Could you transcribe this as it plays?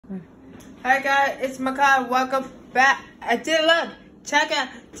Hi guys, it's Makai. Welcome back. I did look. Check out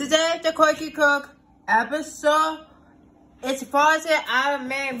today the Quickie Cook episode. It's frozen apple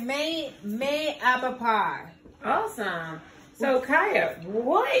made apple pie. Awesome. So Kaya,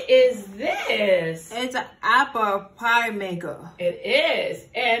 what is this? It's an apple pie maker. It is.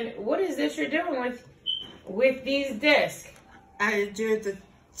 And what is this you're doing with these discs? I do the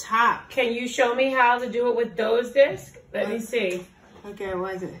top. Can you show me how to do it with those discs? Let me see. Okay,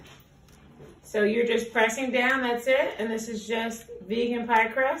 what is it? So you're just pressing down, that's it? And this is just vegan pie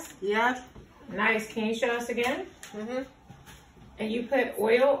crust? Yes. Nice. Can you show us again? Mm-hmm. And you put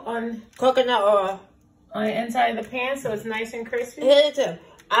oil on Coconut oil. On the inside of the pan so it's nice and crispy? Here's it.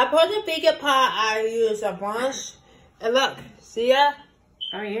 I put the vegan pie, I use a bunch. And look, see ya?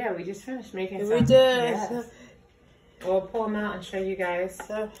 Oh yeah, we just finished making We some. did. Yes. We'll pull them out and show you guys.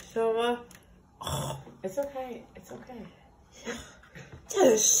 Oh. It's okay. It's okay. That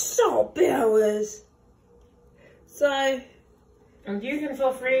is so balanced. So, And you can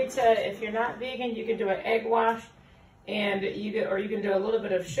feel free to, if you're not vegan, you can do an egg wash, and you can do a little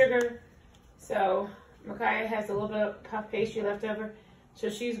bit of sugar. So Makaya has a little bit of puff pastry left over, so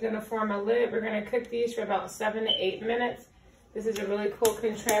she's gonna form a lid. We're gonna cook these for about 7 to 8 minutes. This is a really cool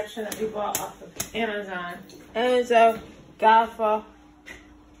contraption that we bought off of Amazon. and it's a gaffer.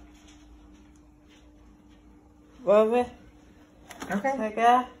 Over.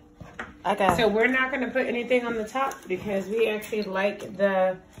 Okay. I got So we're not gonna put anything on the top because we actually like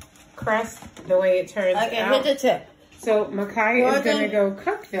the crust the way it turns Okay, out. hit the tip. So Makaya is gonna go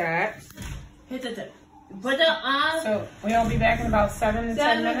cook that. Hit the tip. Put it on. So we'll be back in about 7 to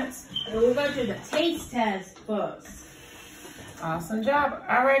 10 minutes. And we're going to do the taste test first. Awesome job.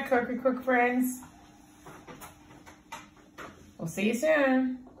 All right, Quickie Cook friends. We'll see you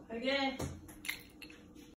soon. Okay.